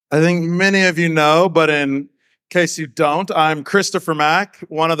I think many of you know, but in case you don't, I'm Christopher Mack,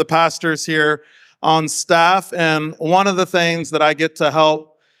 one of the pastors here on staff. And one of the things that I get to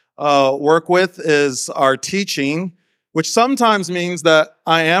help work with is our teaching, which sometimes means that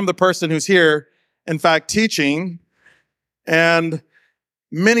I am the person who's here, in fact, teaching. And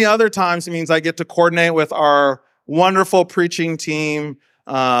many other times it means I get to coordinate with our wonderful preaching team.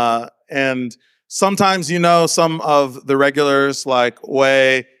 And sometimes you know some of the regulars like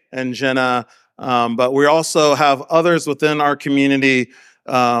Wei and Jenna, but we also have others within our community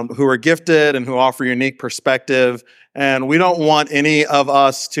who are gifted and who offer unique perspective. And we don't want any of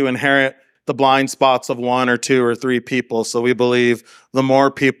us to inherit the blind spots of one or two or three people. So we believe the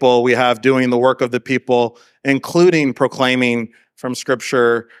more people we have doing the work of the people, including proclaiming from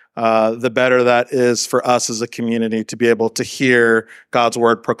Scripture, the better that is for us as a community to be able to hear God's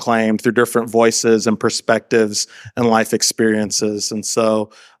word proclaimed through different voices and perspectives and life experiences. And so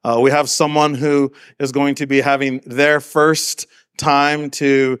we have someone who is going to be having their first time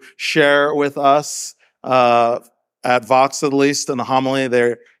to share with us at Vox, at least, in the homily.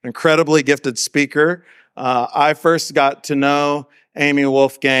 They're an incredibly gifted speaker. I first got to know Amy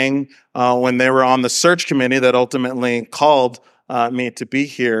Wolfgang when they were on the search committee that ultimately called me to be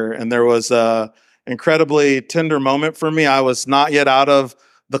here. And there was a incredibly tender moment for me. I was not yet out of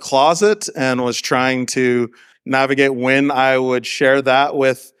the closet and was trying to navigate when I would share that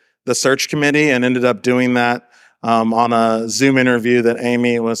with the search committee, and ended up doing that on a Zoom interview that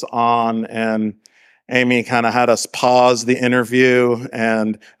Amy was on. And Amy kind of had us pause the interview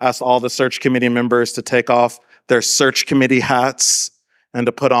and asked all the search committee members to take off their search committee hats and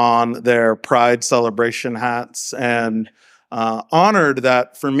to put on their Pride celebration hats, and honored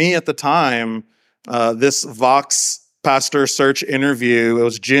that for me at the time, this Vox pastor search interview, it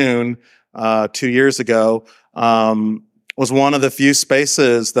was June 2 years ago, was one of the few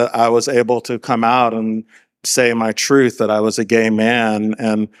spaces that I was able to come out and say my truth, that I was a gay man,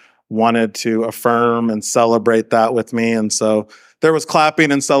 and wanted to affirm and celebrate that with me. And so there was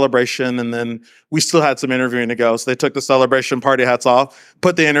clapping and celebration, and then we still had some interviewing to go. So they took the celebration party hats off,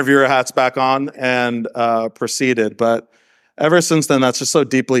 put the interviewer hats back on, and proceeded. But ever since then, that's just so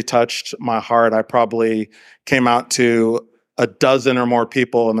deeply touched my heart. I probably came out to a dozen or more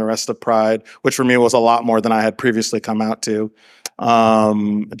people in the rest of Pride, which for me was a lot more than I had previously come out to,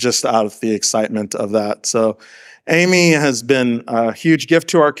 just out of the excitement of that. So Amy has been a huge gift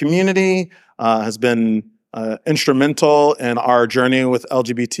to our community, has been instrumental in our journey with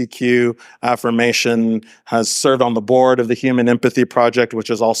LGBTQ affirmation, has served on the board of the Human Empathy Project, which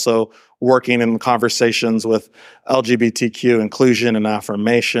is also working in conversations with LGBTQ inclusion and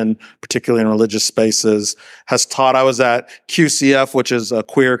affirmation, particularly in religious spaces, has taught. I was at QCF, which is a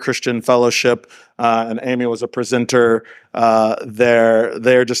Queer Christian Fellowship, and Amy was a presenter there.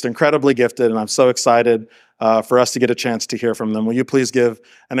 They're just incredibly gifted, and I'm so excited for us to get a chance to hear from them. Will you please give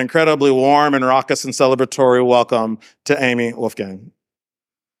an incredibly warm and raucous and celebratory welcome to Amy Wolfgang.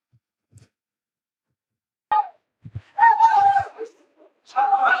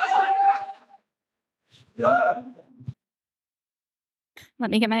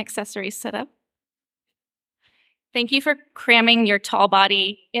 Let me get my accessories set up. Thank you for cramming your tall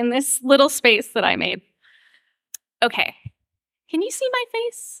body in this little space that I made. Okay. Can you see my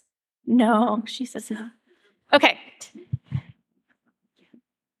face? No, she says no. Okay.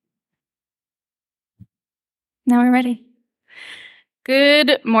 Now we're ready.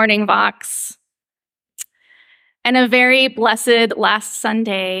 Good morning, Vox. And a very blessed last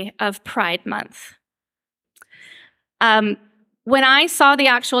Sunday of Pride Month. When I saw the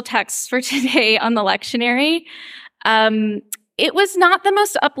actual text for today on the lectionary, it was not the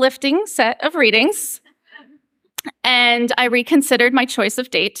most uplifting set of readings, and I reconsidered my choice of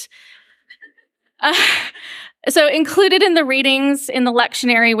date. So included in the readings in the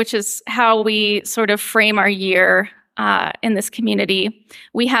lectionary, which is how we sort of frame our year in this community,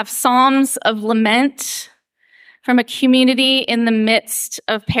 we have Psalms of Lament from a community in the midst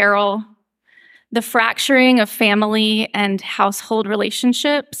of peril, the fracturing of family and household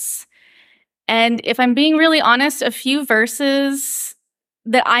relationships, and if I'm being really honest, a few verses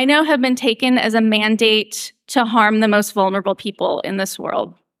that I know have been taken as a mandate to harm the most vulnerable people in this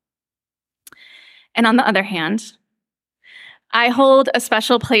world. And on the other hand, I hold a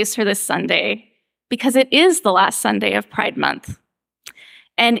special place for this Sunday because it is the last Sunday of Pride Month.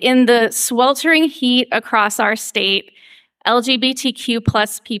 And in the sweltering heat across our state, LGBTQ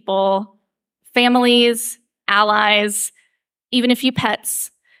plus people, families, allies, even a few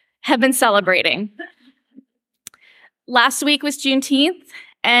pets, have been celebrating. Last week was Juneteenth,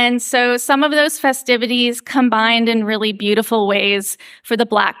 And so some of those festivities combined in really beautiful ways for the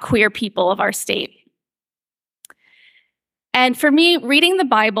Black queer people of our state. And for me, reading the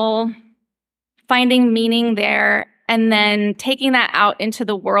Bible, finding meaning there, and then taking that out into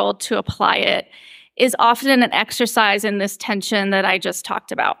the world to apply it is often an exercise in this tension that I just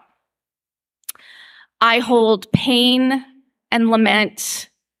talked about. I hold pain and lament,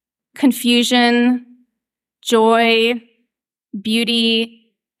 confusion, joy, beauty,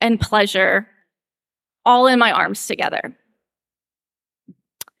 and pleasure all in my arms together.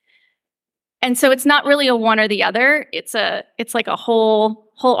 And so it's not really a one or the other. It's like a whole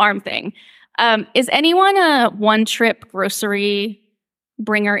arm thing. Is anyone a one-trip grocery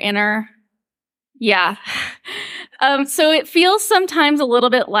bringer-inner? Yeah. So it feels sometimes a little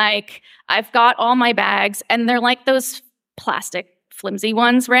bit like I've got all my bags, and they're like those plastic flimsy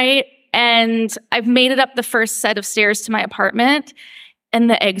ones, right? And I've made it up the first set of stairs to my apartment, and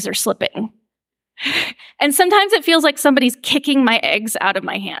the eggs are slipping. And sometimes it feels like somebody's kicking my eggs out of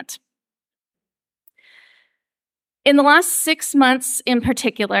my hand. In the last 6 months in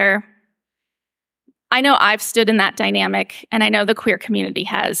particular, I know I've stood in that dynamic, and I know the queer community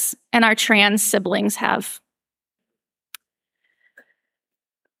has, and our trans siblings have.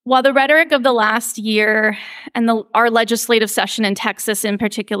 While the rhetoric of the last year and our legislative session in Texas in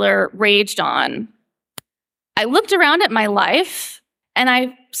particular raged on, I looked around at my life and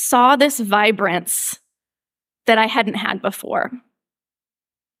I saw this vibrance that I hadn't had before.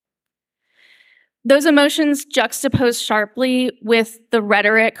 Those emotions juxtaposed sharply with the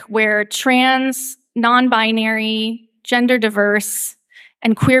rhetoric where trans, non-binary, gender diverse,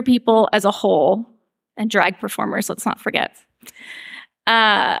 and queer people as a whole, and drag performers, let's not forget,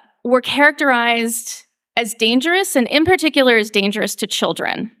 were characterized as dangerous, and in particular as dangerous to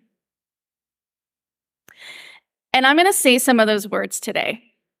children. And I'm going to say some of those words today.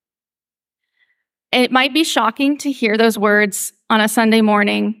 It might be shocking to hear those words on a Sunday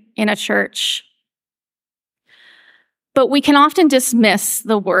morning in a church, but we can often dismiss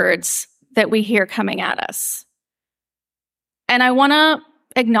the words that we hear coming at us. And I want to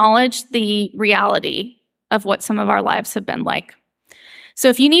acknowledge the reality of what some of our lives have been like. So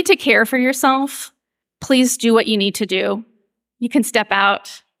if you need to care for yourself, please do what you need to do. You can step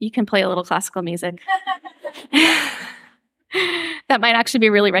out. You can play a little classical music. That might actually be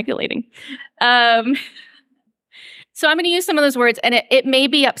really regulating. So I'm going to use some of those words, and it may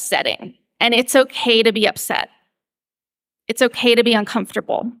be upsetting, and it's okay to be upset. It's okay to be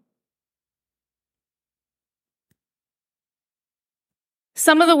uncomfortable.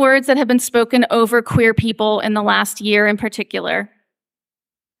 Some of the words that have been spoken over queer people in the last year in particular: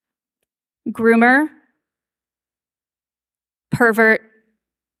 groomer, pervert,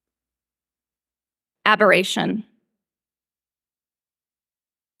 aberration.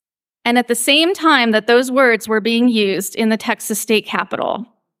 And at the same time that those words were being used in the Texas State Capitol,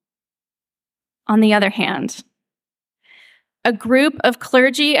 on the other hand, a group of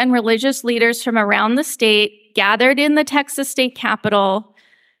clergy and religious leaders from around the state gathered in the Texas State Capitol,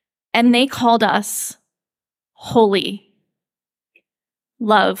 and they called us holy,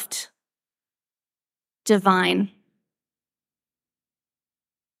 loved, divine.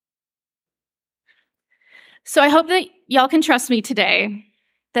 So I hope that y'all can trust me today,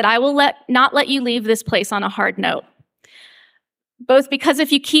 that I will not let you leave this place on a hard note. Both because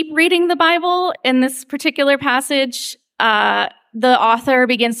if you keep reading the Bible in this particular passage, the author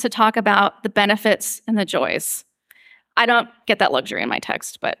begins to talk about the benefits and the joys. I don't get that luxury in my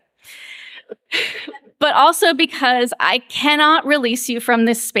text, but also because I cannot release you from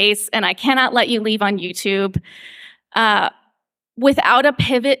this space, and I cannot let you leave on YouTube without a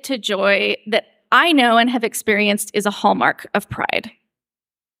pivot to joy that I know and have experienced is a hallmark of pride.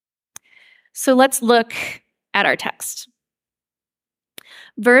 So let's look at our text.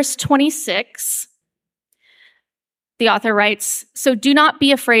 Verse 26, the author writes, "So do not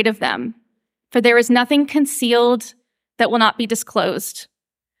be afraid of them, for there is nothing concealed that will not be disclosed,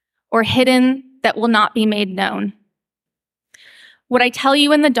 or hidden that will not be made known. What I tell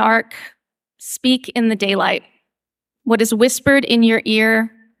you in the dark, speak in the daylight. What is whispered in your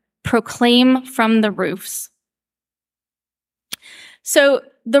ear, proclaim from the roofs." So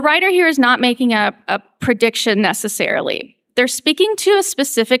the writer here is not making a prediction necessarily. They're speaking to a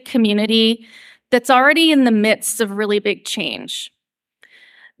specific community that's already in the midst of really big change.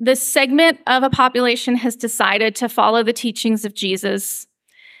 This segment of a population has decided to follow the teachings of Jesus.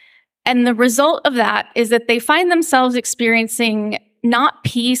 And the result of that is that they find themselves experiencing not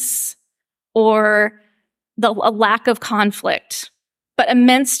peace or a lack of conflict, but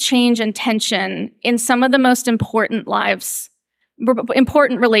immense change and tension in some of the most important lives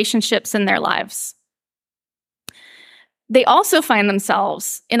important relationships in their lives. They also find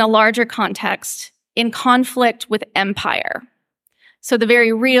themselves in a larger context in conflict with empire. So the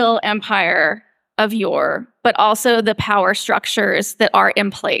very real empire of yore, but also the power structures that are in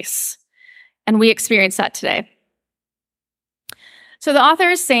place. And we experience that today. So the author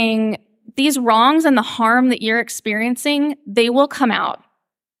is saying these wrongs and the harm that you're experiencing, they will come out.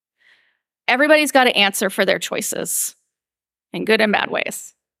 Everybody's got to answer for their choices in good and bad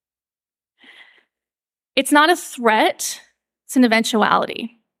ways. It's not a threat, it's an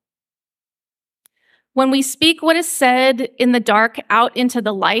eventuality. When we speak what is said in the dark out into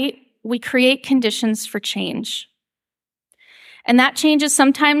the light, we create conditions for change. And that change is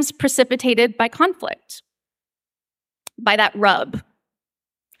sometimes precipitated by conflict, by that rub.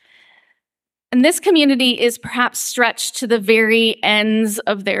 And this community is perhaps stretched to the very ends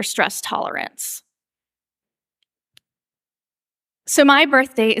of their stress tolerance. So my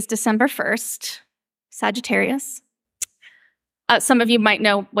birthday is December 1st, Sagittarius. Some of you might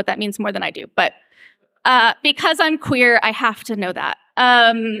know what that means more than I do, but because I'm queer, I have to know that.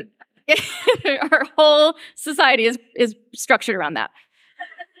 Our whole society is structured around that.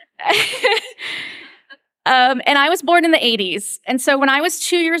 And I was born in the 80s. And so when I was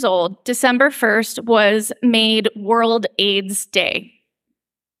 2 years old, December 1st was made World AIDS Day.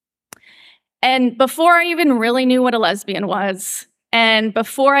 And before I even really knew what a lesbian was, and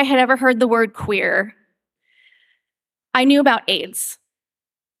before I had ever heard the word queer, I knew about AIDS.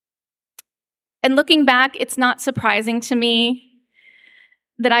 And looking back, it's not surprising to me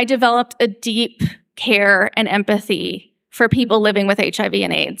that I developed a deep care and empathy for people living with HIV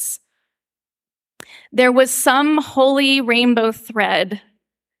and AIDS. There was some holy rainbow thread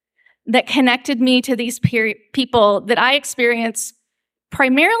that connected me to these people that I experienced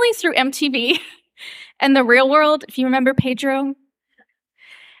primarily through MTV and the Real World, if you remember Pedro,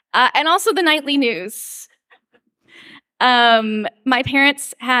 and also the nightly news. My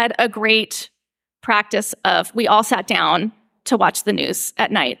parents had a great practice of, we all sat down to watch the news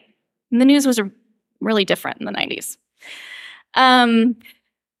at night. And the news was really different in the 90s.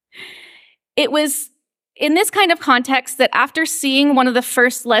 It was in this kind of context that after seeing one of the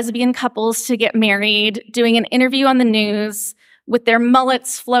first lesbian couples to get married, doing an interview on the news with their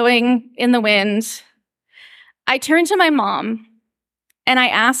mullets flowing in the wind, I turned to my mom and I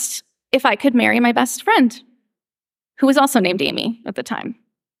asked if I could marry my best friend, who was also named Amy at the time.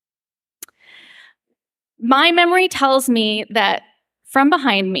 My memory tells me that from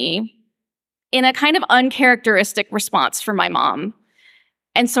behind me, in a kind of uncharacteristic response from my mom,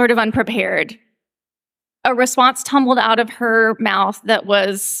 and sort of unprepared, a response tumbled out of her mouth that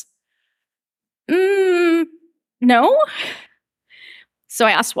was, no. So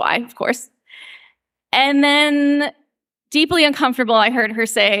I asked why, of course. And then, deeply uncomfortable, I heard her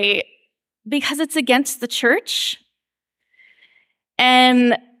say, because it's against the church.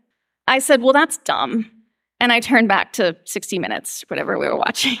 And I said, well, that's dumb. And I turned back to 60 Minutes, whatever we were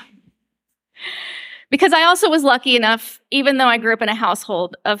watching. Because I also was lucky enough, even though I grew up in a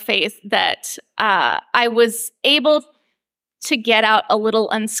household of faith, that I was able to get out a little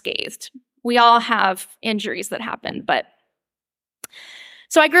unscathed. We all have injuries that happen, but...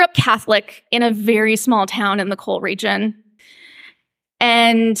 So I grew up Catholic in a very small town in the coal region.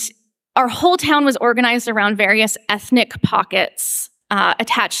 And our whole town was organized around various ethnic pockets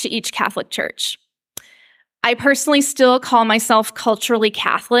attached to each Catholic church. I personally still call myself culturally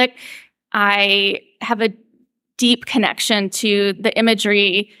Catholic. I have a deep connection to the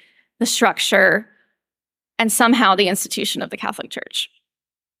imagery, the structure, and somehow the institution of the Catholic Church.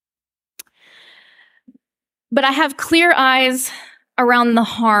 But I have clear eyes around the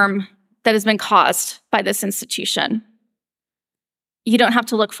harm that has been caused by this institution. You don't have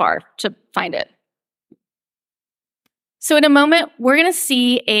to look far to find it. So in a moment, we're going to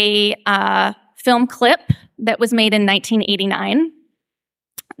see a film clip that was made in 1989.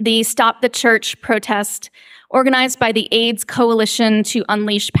 The Stop the Church protest organized by the AIDS Coalition to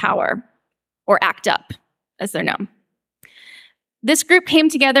Unleash Power, or ACT UP, as they're known. This group came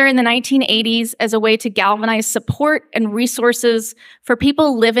together in the 1980s as a way to galvanize support and resources for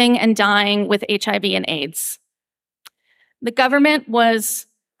people living and dying with HIV and AIDS. The government was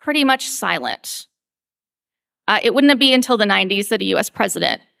pretty much silent. It wouldn't be until the 90s that a US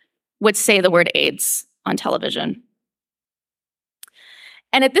president would say the word AIDS on television.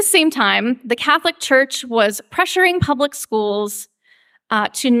 And at this same time, the Catholic Church was pressuring public schools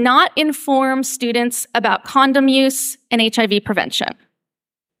to not inform students about condom use and HIV prevention.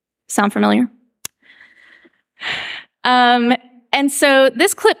 Sound familiar? And so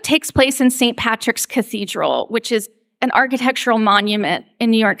this clip takes place in St. Patrick's Cathedral, which is an architectural monument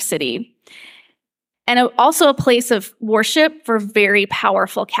in New York City, and also a place of worship for very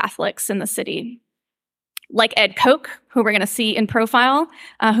powerful Catholics in the city, like Ed Koch, who we're going to see in profile,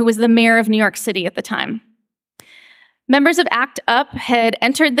 who was the mayor of New York City at the time. Members of ACT UP had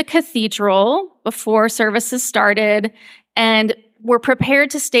entered the cathedral before services started and were prepared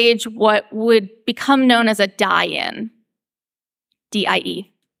to stage what would become known as a die-in,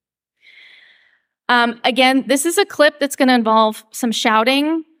 D-I-E. Again, this is a clip that's going to involve some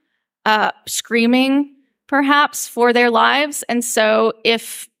shouting, screaming, perhaps, for their lives. And so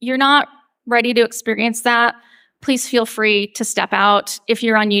if you're not ready to experience that, please feel free to step out. If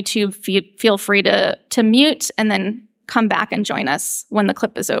you're on YouTube, feel free to mute and then come back and join us when the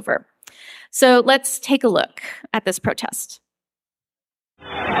clip is over. So let's take a look at this protest. This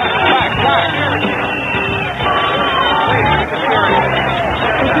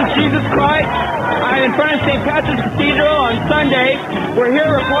is Jesus Christ. I'm in front of St. Patrick's Cathedral on Sunday. We're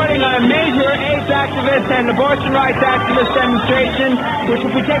here reporting on a major AIDS activist and abortion rights activist demonstration, which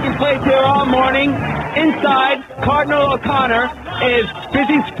will be taking place here all morning. Inside, Cardinal O'Connor is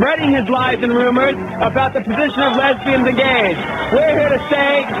busy spreading his lies and rumors about the position of lesbians and gays. We're here to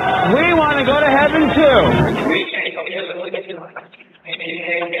say we want to go to heaven too.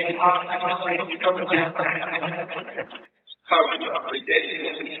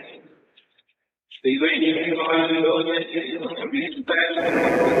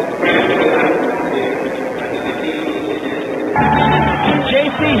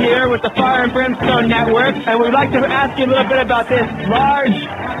 JC here with the Fire and Brimstone Network, and we'd like to ask you a little bit about this large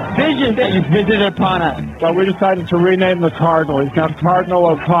vision that you've visited upon us. Well, we decided to rename the Cardinal. He's now Cardinal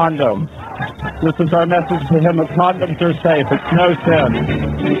O'Condom. This is our message to him. The condoms are safe. It's no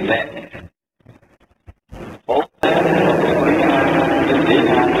sin.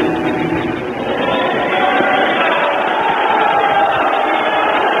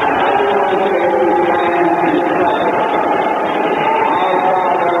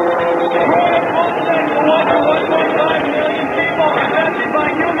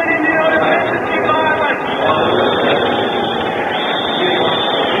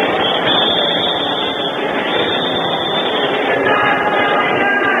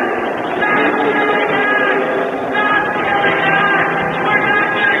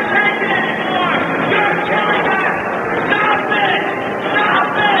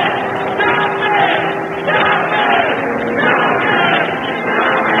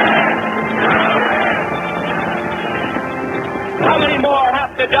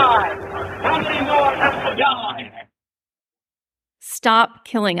 Stop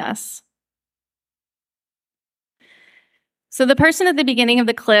killing us. So the person at the beginning of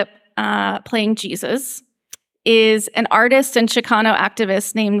the clip playing Jesus is an artist and Chicano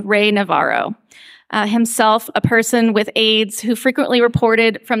activist named Ray Navarro, himself a person with AIDS who frequently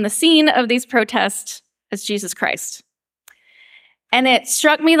reported from the scene of these protests as Jesus Christ. And it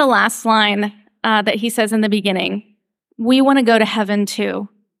struck me the last line that he says in the beginning, "We want to go to heaven too."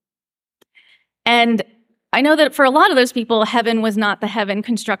 And I know that for a lot of those people, heaven was not the heaven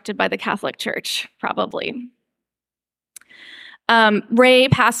constructed by the Catholic Church, probably. Ray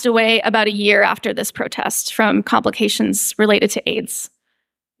passed away about a year after this protest from complications related to AIDS.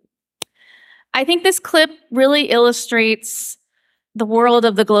 I think this clip really illustrates the world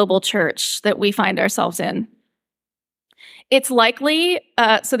of the global church that we find ourselves in. It's likely,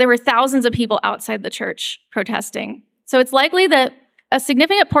 so there were thousands of people outside the church protesting. So it's likely that a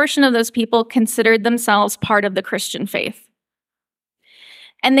significant portion of those people considered themselves part of the Christian faith.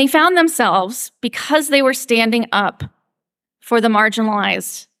 And they found themselves, because they were standing up for the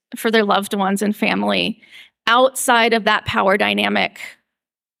marginalized, for their loved ones and family, outside of that power dynamic,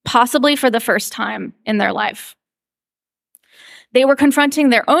 possibly for the first time in their life. They were confronting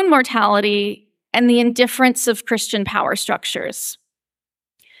their own mortality and the indifference of Christian power structures.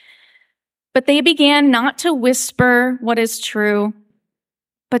 But they began not to whisper what is true,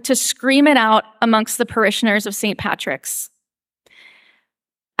 but to scream it out amongst the parishioners of St. Patrick's,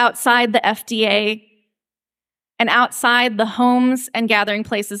 outside the FDA, and outside the homes and gathering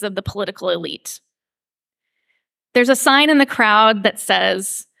places of the political elite. There's a sign in the crowd that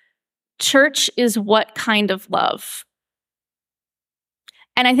says, "Church is what kind of love?"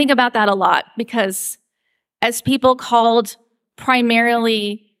 And I think about that a lot because as people called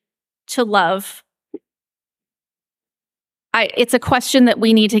primarily to love, it's a question that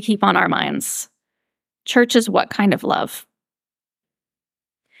we need to keep on our minds. Church is what kind of love?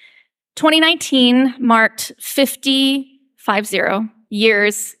 2019 marked 50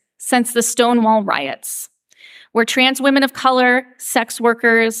 years since the Stonewall riots, where trans women of color, sex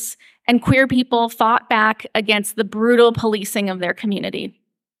workers, and queer people fought back against the brutal policing of their community.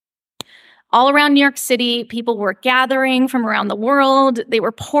 All around New York City, people were gathering from around the world. They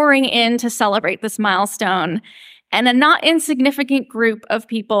were pouring in to celebrate this milestone. And a not insignificant group of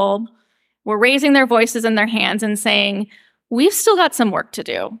people were raising their voices and their hands and saying, we've still got some work to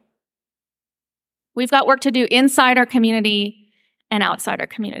do. We've got work to do inside our community and outside our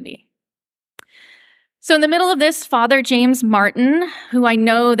community. So in the middle of this, Father James Martin, who I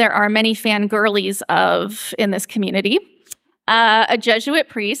know there are many fangirlies of in this community, a Jesuit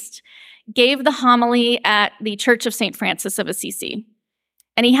priest, gave the homily at the Church of St. Francis of Assisi.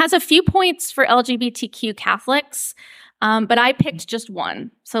 And he has a few points for LGBTQ Catholics, but I picked just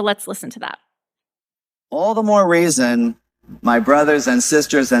one. So let's listen to that. All the more reason, my brothers and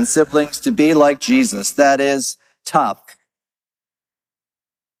sisters and siblings, to be like Jesus, that is, tough.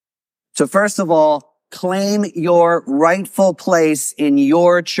 So first of all, claim your rightful place in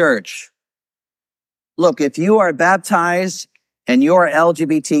your church. Look, if you are baptized and you're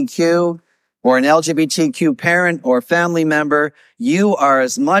LGBTQ or an LGBTQ parent or family member, you are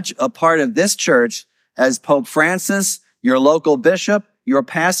as much a part of this church as Pope Francis, your local bishop, your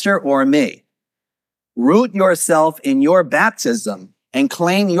pastor, or me. Root yourself in your baptism and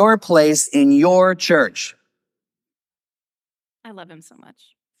claim your place in your church. I love him so much.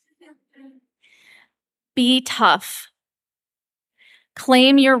 Be tough.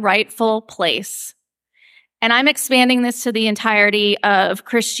 Claim your rightful place. And I'm expanding this to the entirety of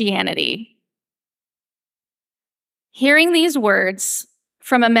Christianity. Hearing these words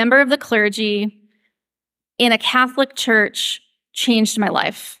from a member of the clergy in a Catholic church changed my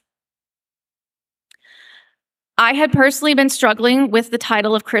life. I had personally been struggling with the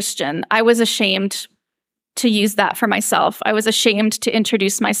title of Christian. I was ashamed to use that for myself. I was ashamed to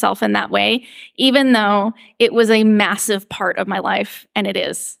introduce myself in that way, even though it was a massive part of my life, and it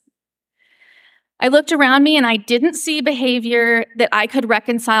is. I looked around me and I didn't see behavior that I could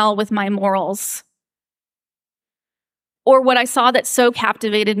reconcile with my morals or what I saw that so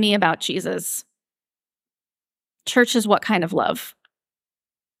captivated me about Jesus. Church is what kind of love?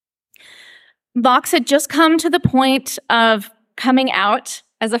 Vox had just come to the point of coming out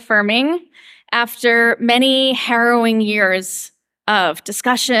as affirming after many harrowing years of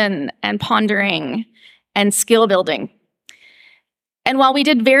discussion and pondering and skill building. And while we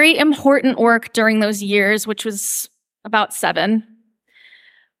did very important work during those years, which was about 7,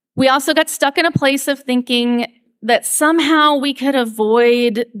 we also got stuck in a place of thinking that somehow we could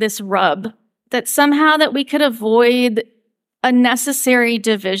avoid this rub, that somehow that we could avoid a necessary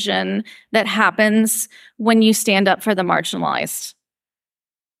division that happens when you stand up for the marginalized.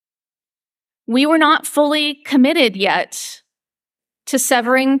 We were not fully committed yet to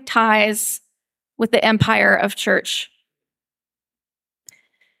severing ties with the empire of church.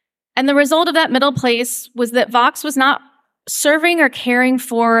 And the result of that middle place was that Vox was not serving or caring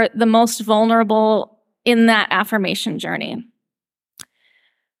for the most vulnerable in that affirmation journey.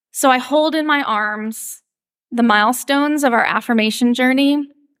 So I hold in my arms the milestones of our affirmation journey,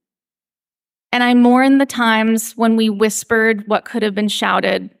 and I mourn the times when we whispered what could have been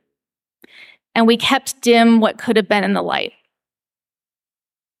shouted, and we kept dim what could have been in the light.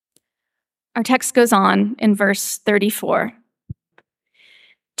 Our text goes on in verse 34.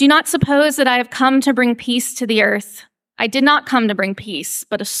 Do not suppose that I have come to bring peace to the earth. I did not come to bring peace,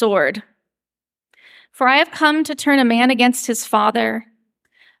 but a sword. For I have come to turn a man against his father,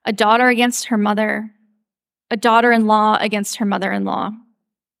 a daughter against her mother, a daughter-in-law against her mother-in-law.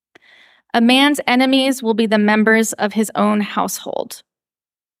 A man's enemies will be the members of his own household.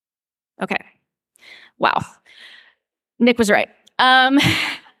 Okay. Wow. Nick was right. I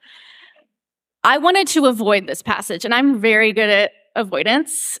wanted to avoid this passage, and I'm very good at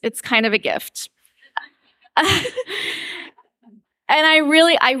avoidance. It's kind of a gift. And I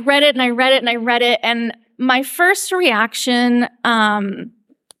read it and I read it and I read it, and my first reaction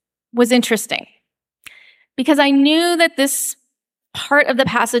was interesting because I knew that this part of the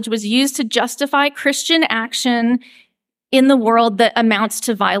passage was used to justify Christian action in the world that amounts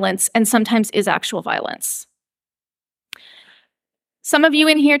to violence and sometimes is actual violence. Some of you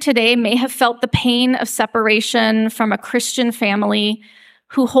in here today may have felt the pain of separation from a Christian family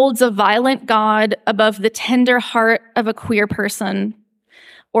who holds a violent God above the tender heart of a queer person,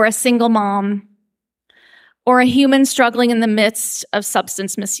 or a single mom, or a human struggling in the midst of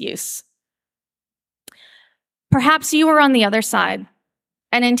substance misuse. Perhaps you were on the other side,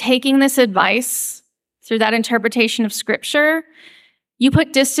 and in taking this advice through that interpretation of Scripture, you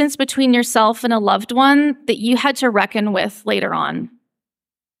put distance between yourself and a loved one that you had to reckon with later on.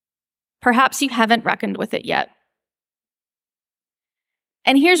 Perhaps you haven't reckoned with it yet.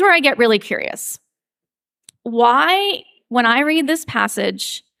 And here's where I get really curious. Why, when I read this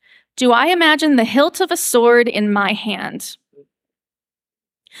passage, do I imagine the hilt of a sword in my hand?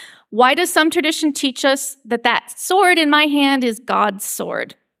 Why does some tradition teach us that that sword in my hand is God's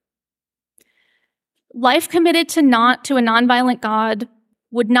sword? Life committed to a nonviolent God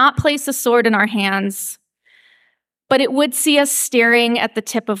would not place a sword in our hands, but it would see us staring at the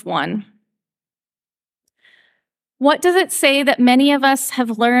tip of one. What does it say that many of us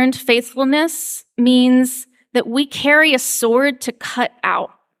have learned faithfulness means that we carry a sword to cut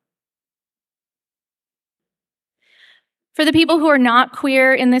out? For the people who are not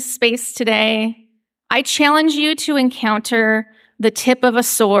queer in this space today, I challenge you to encounter the tip of a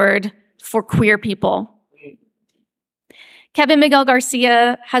sword for queer people. Kevin Miguel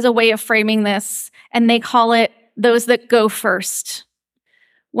Garcia has a way of framing this, and they call it those that go first.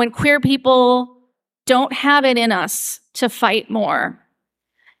 When queer people don't have it in us to fight more,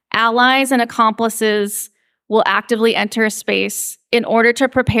 allies and accomplices will actively enter a space in order to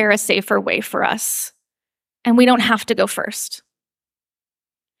prepare a safer way for us. And we don't have to go first.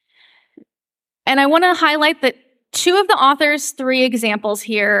 And I want to highlight that two of the author's three examples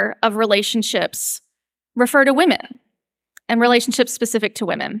here of relationships refer to women and relationships specific to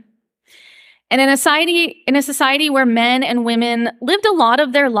women. And in a society where men and women lived a lot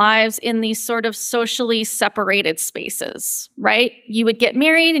of their lives in these sort of socially separated spaces, right? You would get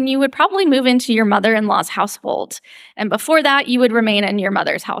married and you would probably move into your mother-in-law's household. And before that, you would remain in your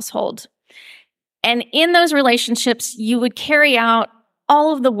mother's household. And in those relationships, you would carry out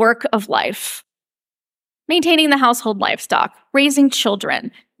all of the work of life, maintaining the household livestock, raising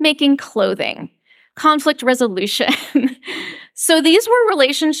children, making clothing, conflict resolution. So these were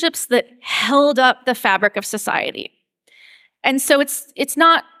relationships that held up the fabric of society. And so it's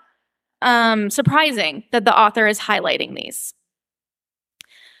not surprising that the author is highlighting these.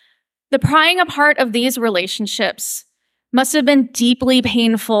 The prying apart of these relationships must have been deeply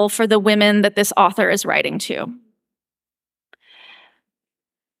painful for the women that this author is writing to.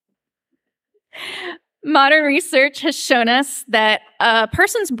 Modern research has shown us that a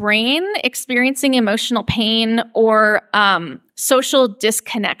person's brain experiencing emotional pain or social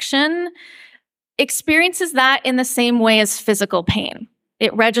disconnection experiences that in the same way as physical pain.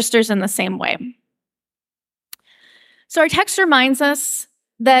 It registers in the same way. So our text reminds us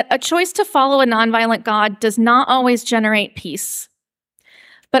that a choice to follow a nonviolent God does not always generate peace,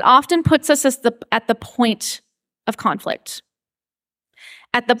 but often puts us at the point of conflict,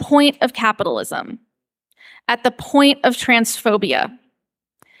 at the point of capitalism, at the point of transphobia,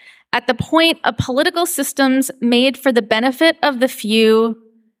 at the point of political systems made for the benefit of the few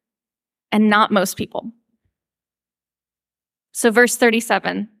and not most people. So verse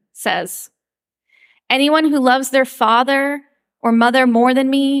 37 says, "Anyone who loves their father or mother more than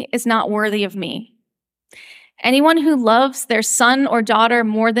me is not worthy of me. Anyone who loves their son or daughter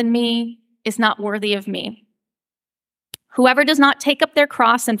more than me is not worthy of me. Whoever does not take up their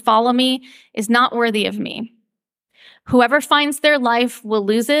cross and follow me is not worthy of me. Whoever finds their life will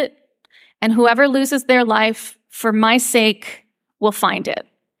lose it, and whoever loses their life for my sake will find it."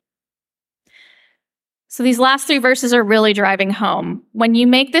 So these last three verses are really driving home. When you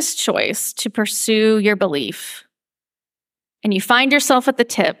make this choice to pursue your belief, and you find yourself at the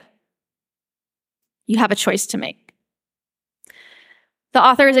tip, you have a choice to make. The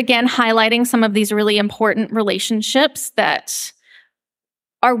author is again highlighting some of these really important relationships that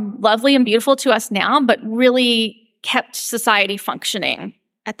are lovely and beautiful to us now, but really kept society functioning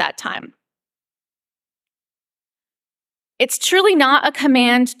at that time. It's truly not a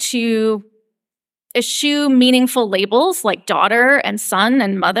command to eschew meaningful labels like daughter and son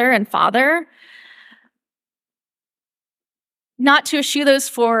and mother and father, not to eschew those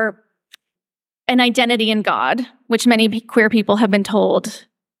for an identity in God, which many queer people have been told,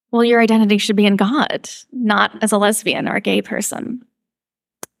 well, your identity should be in God, not as a lesbian or a gay person.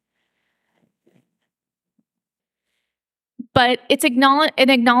 But it's an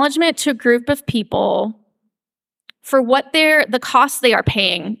acknowledgement to a group of people for what the cost they are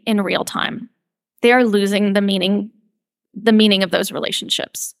paying in real time. They are losing the meaning of those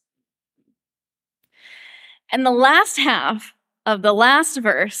relationships. And the last half of the last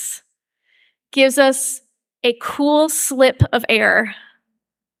verse gives us a cool slip of air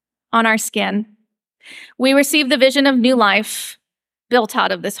on our skin. We receive the vision of new life built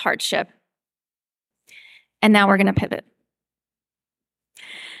out of this hardship. And now we're going to pivot.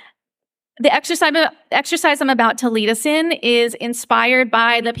 The exercise I'm about to lead us in is inspired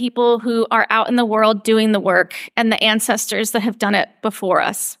by the people who are out in the world doing the work and the ancestors that have done it before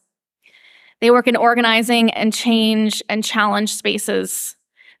us. They work in organizing and change and challenge spaces.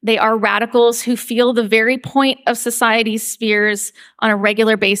 They are radicals who feel the very point of society's spheres on a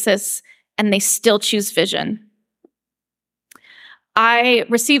regular basis, and they still choose vision. I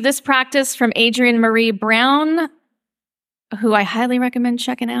received this practice from Adrienne Marie Brown, who I highly recommend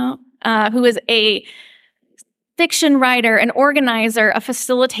checking out, who is a fiction writer, an organizer, a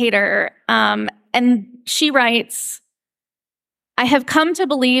facilitator. And she writes, "I have come to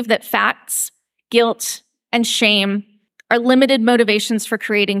believe that facts, guilt, and shame are limited motivations for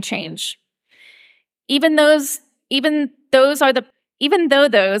creating change. Even though those are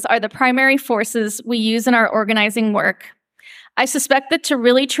the primary forces we use in our organizing work, I suspect that to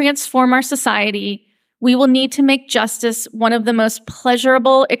really transform our society, we will need to make justice one of the most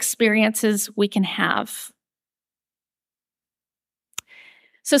pleasurable experiences we can have."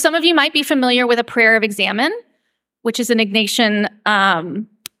 So some of you might be familiar with a prayer of examen, which is an Ignatian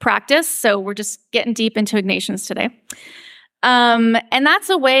practice. So we're just getting deep into Ignatians today. And that's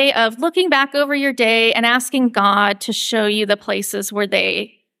a way of looking back over your day and asking God to show you the places where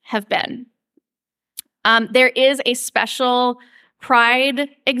they have been. There is a special Pride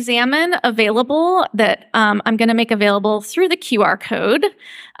examen available that I'm going to make available through the QR code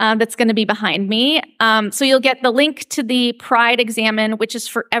that's going to be behind me. So you'll get the link to the Pride examen, which is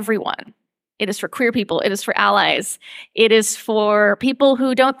for everyone. It is for queer people. It is for allies. It is for people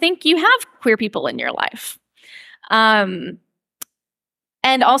who don't think you have queer people in your life. And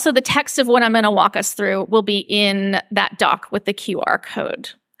also the text of what I'm going to walk us through will be in that doc with the QR code.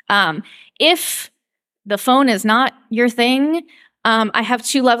 If the phone is not your thing, I have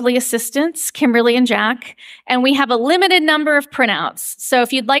two lovely assistants, Kimberly and Jack, and we have a limited number of printouts. So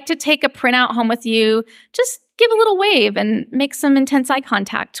if you'd like to take a printout home with you, just give a little wave and make some intense eye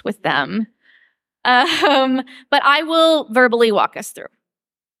contact with them. But I will verbally walk us through.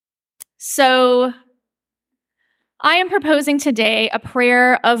 So I am proposing today a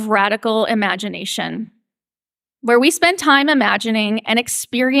prayer of radical imagination, where we spend time imagining and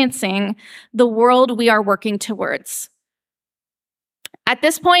experiencing the world we are working towards. At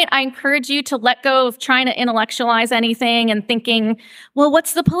this point, I encourage you to let go of trying to intellectualize anything and thinking, well,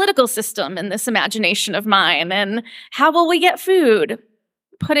 what's the political system in this imagination of mine? And how will we get food?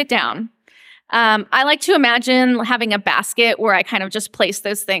 Put it down. I like to imagine having a basket where I kind of just place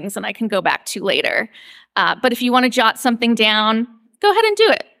those things and I can go back to later. But if you want to jot something down, go ahead and do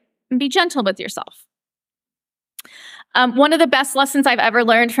it and be gentle with yourself. One of the best lessons I've ever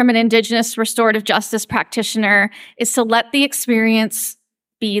learned from an Indigenous restorative justice practitioner is to let the experience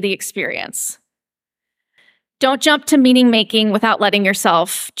be the experience. Don't jump to meaning making without letting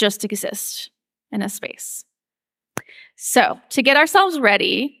yourself just exist in a space. So to get ourselves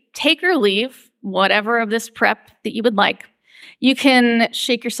ready, take or leave whatever of this prep that you would like. You can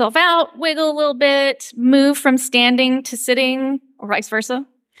shake yourself out, wiggle a little bit, move from standing to sitting, or vice versa.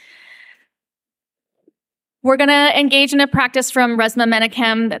 We're going to engage in a practice from Resmaa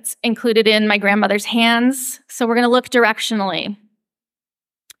Menakem that's included in My Grandmother's Hands. So we're going to look directionally.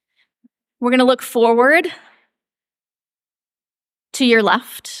 We're going to look forward to your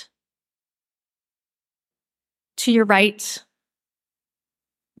left, to your right.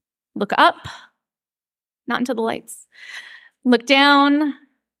 Look up, not into the lights. Look down.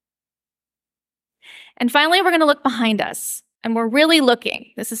 And finally, we're going to look behind us. And we're really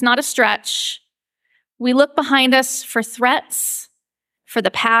looking. This is not a stretch. We look behind us for threats, for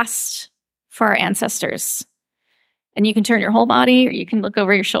the past, for our ancestors. And you can turn your whole body or you can look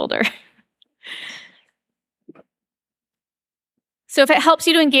over your shoulder. So if it helps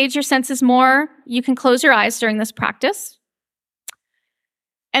you to engage your senses more, you can close your eyes during this practice.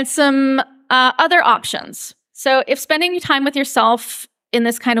 And some other options. So if spending time with yourself in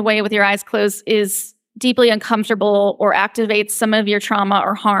this kind of way with your eyes closed is deeply uncomfortable or activates some of your trauma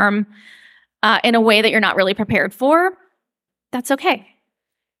or harm in a way that you're not really prepared for, that's okay.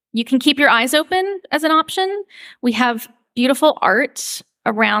 You can keep your eyes open as an option. We have beautiful art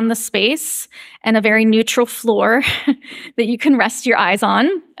around the space and a very neutral floor that you can rest your eyes on.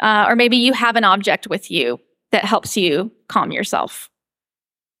 Or maybe you have an object with you that helps you calm yourself.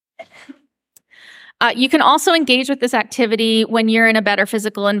 You can also engage with this activity when you're in a better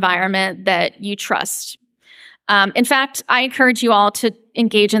physical environment that you trust. In fact, I encourage you all to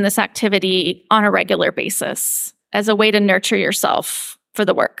engage in this activity on a regular basis as a way to nurture yourself for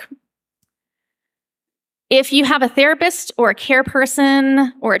the work. If you have a therapist or a care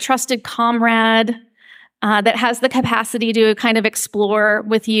person or a trusted comrade that has the capacity to kind of explore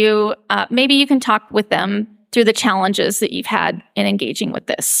with you, maybe you can talk with them through the challenges that you've had in engaging with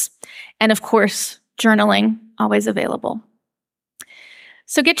this. And of course, journaling, always available.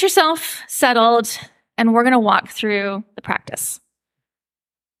 So get yourself settled, and we're going to walk through the practice.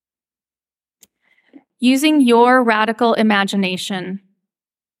 Using your radical imagination,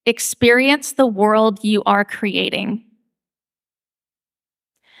 experience the world you are creating.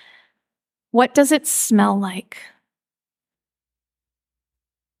 What does it smell like?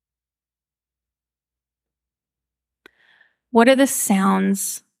 What are the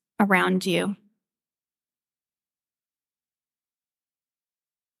sounds around you?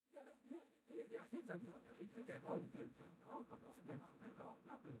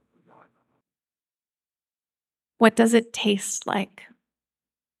 What does it taste like?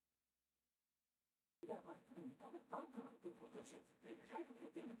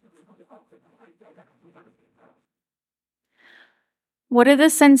 What are the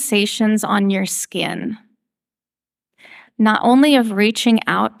sensations on your skin? Not only of reaching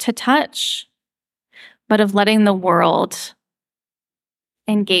out to touch, but of letting the world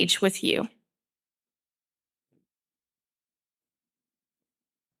engage with you.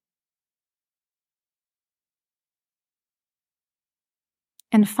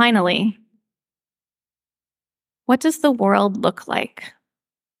 And finally, what does the world look like?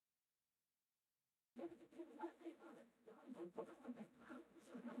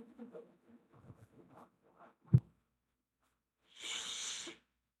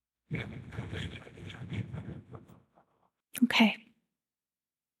 Okay.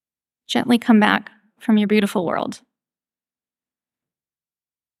 Gently come back from your beautiful world.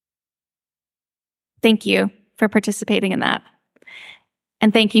 Thank you for participating in that.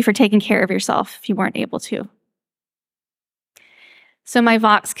 And thank you for taking care of yourself if you weren't able to. So my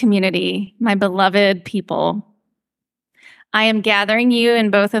Vox community, my beloved people, I am gathering you in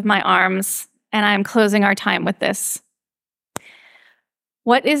both of my arms, and I am closing our time with this.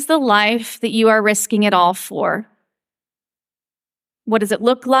 What is the life that you are risking it all for? What does it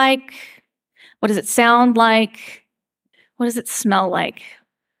look like? What does it sound like? What does it smell like?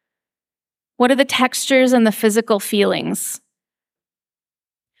 What are the textures and the physical feelings?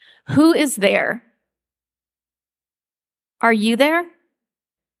 Who is there? Are you there?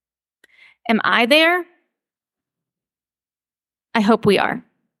 Am I there? I hope we are.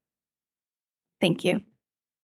 Thank you.